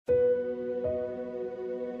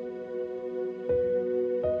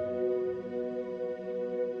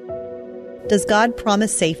Does God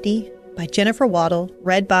Promise Safety? By Jennifer Waddle,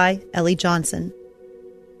 read by Ellie Johnson.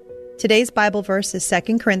 Today's Bible verse is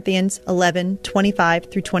 2 Corinthians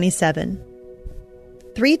 11:25-27.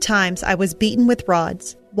 3 times I was beaten with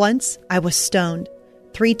rods. Once I was stoned.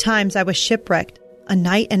 3 times I was shipwrecked. A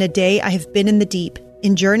night and a day I have been in the deep,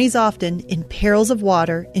 in journeys often, in perils of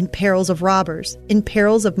water, in perils of robbers, in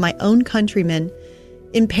perils of my own countrymen,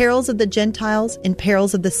 in perils of the Gentiles, in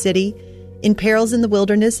perils of the city, in perils in the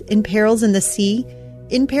wilderness, in perils in the sea,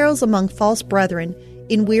 in perils among false brethren,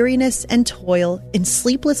 in weariness and toil, in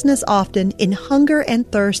sleeplessness often, in hunger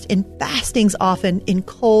and thirst, in fastings often, in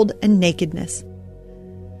cold and nakedness.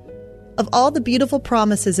 Of all the beautiful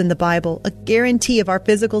promises in the Bible, a guarantee of our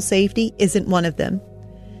physical safety isn't one of them.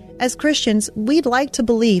 As Christians, we'd like to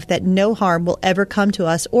believe that no harm will ever come to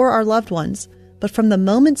us or our loved ones. But from the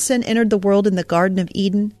moment sin entered the world in the Garden of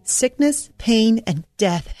Eden, sickness, pain, and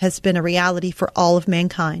death has been a reality for all of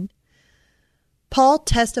mankind. Paul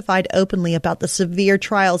testified openly about the severe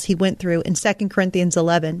trials he went through in 2 Corinthians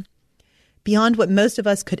 11. Beyond what most of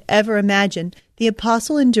us could ever imagine, the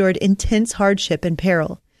apostle endured intense hardship and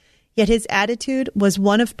peril. Yet his attitude was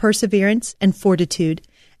one of perseverance and fortitude.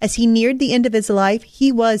 As he neared the end of his life,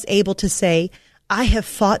 he was able to say, "I have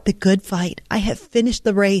fought the good fight. I have finished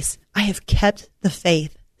the race. I have kept the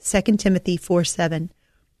faith." 2 Timothy 4:7.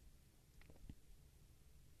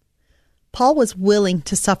 Paul was willing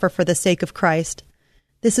to suffer for the sake of Christ.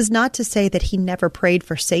 This is not to say that he never prayed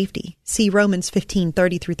for safety. See Romans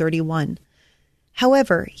 15:30-31.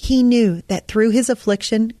 However, he knew that through his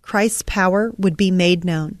affliction, Christ's power would be made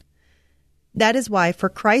known. That is why, for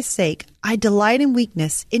Christ's sake, I delight in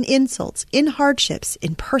weakness, in insults, in hardships,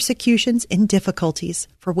 in persecutions, in difficulties.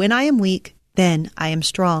 For when I am weak, then I am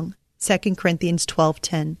strong. 2 Corinthians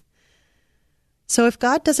 12:10. So if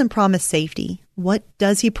God doesn't promise safety, what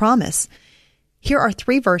does he promise? Here are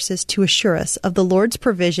 3 verses to assure us of the Lord's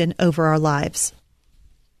provision over our lives.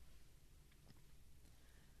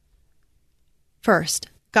 First,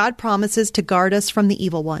 God promises to guard us from the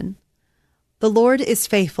evil one. The Lord is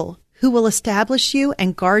faithful, who will establish you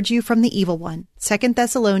and guard you from the evil one. 2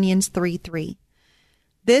 Thessalonians 3:3.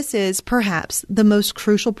 This is, perhaps, the most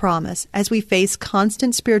crucial promise as we face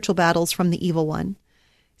constant spiritual battles from the evil one.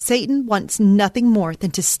 Satan wants nothing more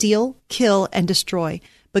than to steal, kill, and destroy,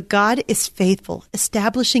 but God is faithful,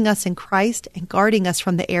 establishing us in Christ and guarding us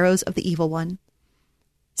from the arrows of the evil one.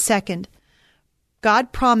 Second,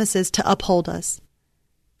 God promises to uphold us.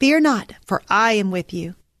 Fear not, for I am with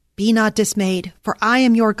you. Be not dismayed, for I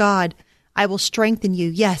am your God. I will strengthen you.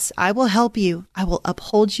 Yes, I will help you. I will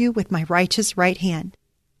uphold you with my righteous right hand.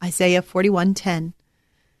 Isaiah 41:10.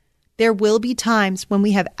 There will be times when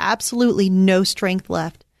we have absolutely no strength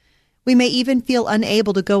left. We may even feel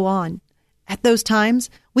unable to go on. At those times,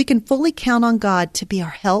 we can fully count on God to be our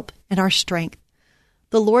help and our strength.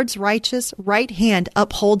 The Lord's righteous right hand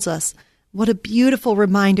upholds us. What a beautiful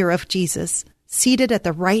reminder of Jesus, seated at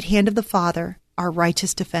the right hand of the Father, our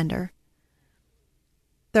righteous defender.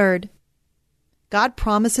 Third, God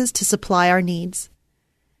promises to supply our needs.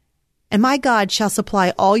 And my God shall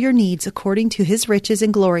supply all your needs according to his riches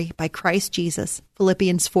and glory by Christ Jesus.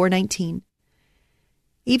 Philippians 4:19.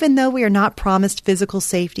 Even though we are not promised physical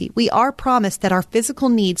safety, we are promised that our physical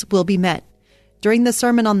needs will be met. During the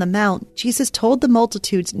Sermon on the Mount, Jesus told the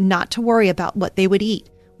multitudes not to worry about what they would eat,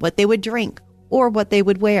 what they would drink, or what they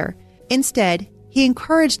would wear. Instead, he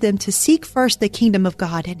encouraged them to seek first the kingdom of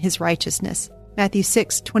God and his righteousness. Matthew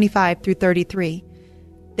 6:25-33.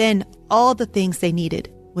 Then all the things they needed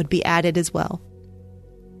would be added as well.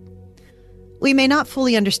 We may not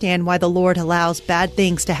fully understand why the Lord allows bad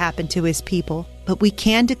things to happen to his people, but we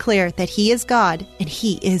can declare that he is God and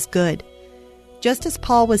he is good. Just as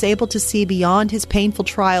Paul was able to see beyond his painful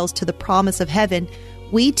trials to the promise of heaven,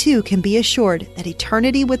 we too can be assured that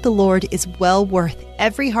eternity with the Lord is well worth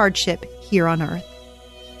every hardship here on earth.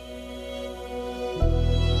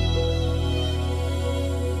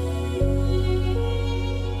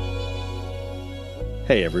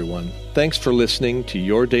 Hey everyone, thanks for listening to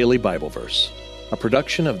Your Daily Bible Verse, a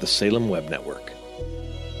production of the Salem Web Network.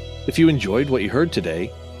 If you enjoyed what you heard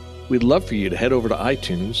today, we'd love for you to head over to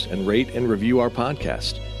iTunes and rate and review our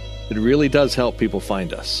podcast. It really does help people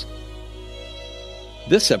find us.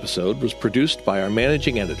 This episode was produced by our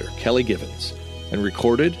managing editor, Kelly Givens, and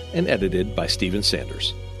recorded and edited by Stephen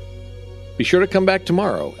Sanders. Be sure to come back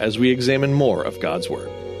tomorrow as we examine more of God's Word.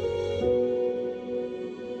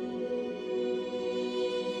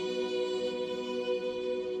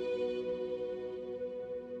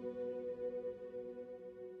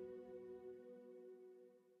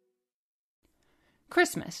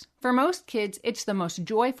 Christmas. For most kids, it's the most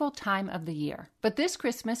joyful time of the year. But this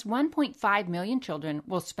Christmas, 1.5 million children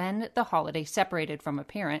will spend the holiday separated from a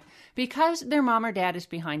parent because their mom or dad is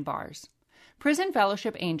behind bars. Prison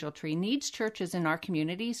Fellowship Angel Tree needs churches in our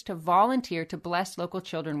communities to volunteer to bless local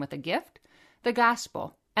children with a gift, the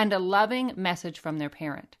gospel, and a loving message from their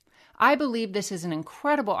parent. I believe this is an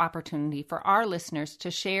incredible opportunity for our listeners to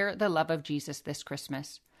share the love of Jesus this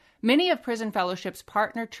Christmas. Many of Prison Fellowship's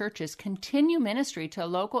partner churches continue ministry to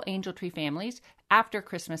local Angel Tree families after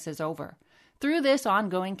Christmas is over. Through this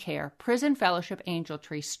ongoing care, Prison Fellowship Angel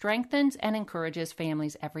Tree strengthens and encourages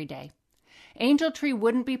families every day. Angel Tree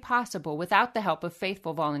wouldn't be possible without the help of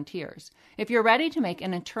faithful volunteers. If you're ready to make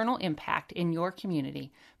an eternal impact in your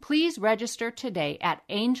community, please register today at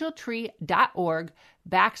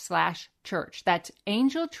angeltree.org/church. That's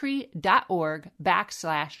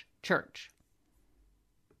angeltree.org/church.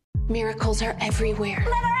 Miracles are everywhere.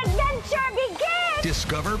 Let our adventure begin!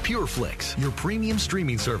 Discover PureFlix, your premium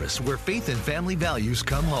streaming service where faith and family values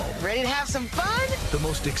come home. Ready to have some fun? The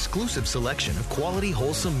most exclusive selection of quality,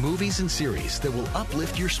 wholesome movies and series that will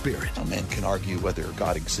uplift your spirit. A man can argue whether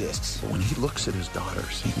God exists, but when he looks at his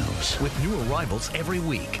daughters, he knows. With new arrivals every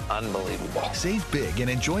week. Unbelievable. Save big and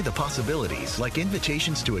enjoy the possibilities, like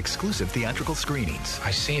invitations to exclusive theatrical screenings.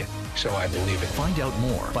 I see it, so I believe it. Find out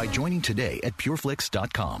more by joining today at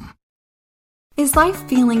pureflix.com. Is life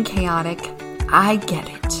feeling chaotic? I get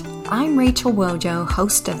it. I'm Rachel Wojo,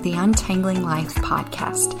 host of the Untangling Life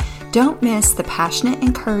podcast. Don't miss the passionate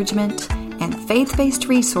encouragement and faith-based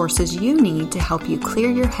resources you need to help you clear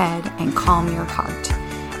your head and calm your heart.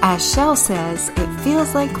 As Shell says, it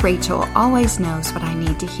feels like Rachel always knows what I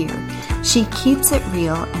need to hear. She keeps it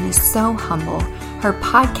real and is so humble. Her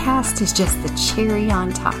podcast is just the cherry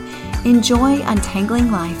on top. Enjoy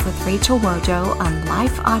Untangling Life with Rachel Wojo on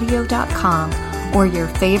lifeaudio.com or your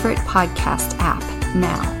favorite podcast app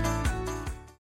now.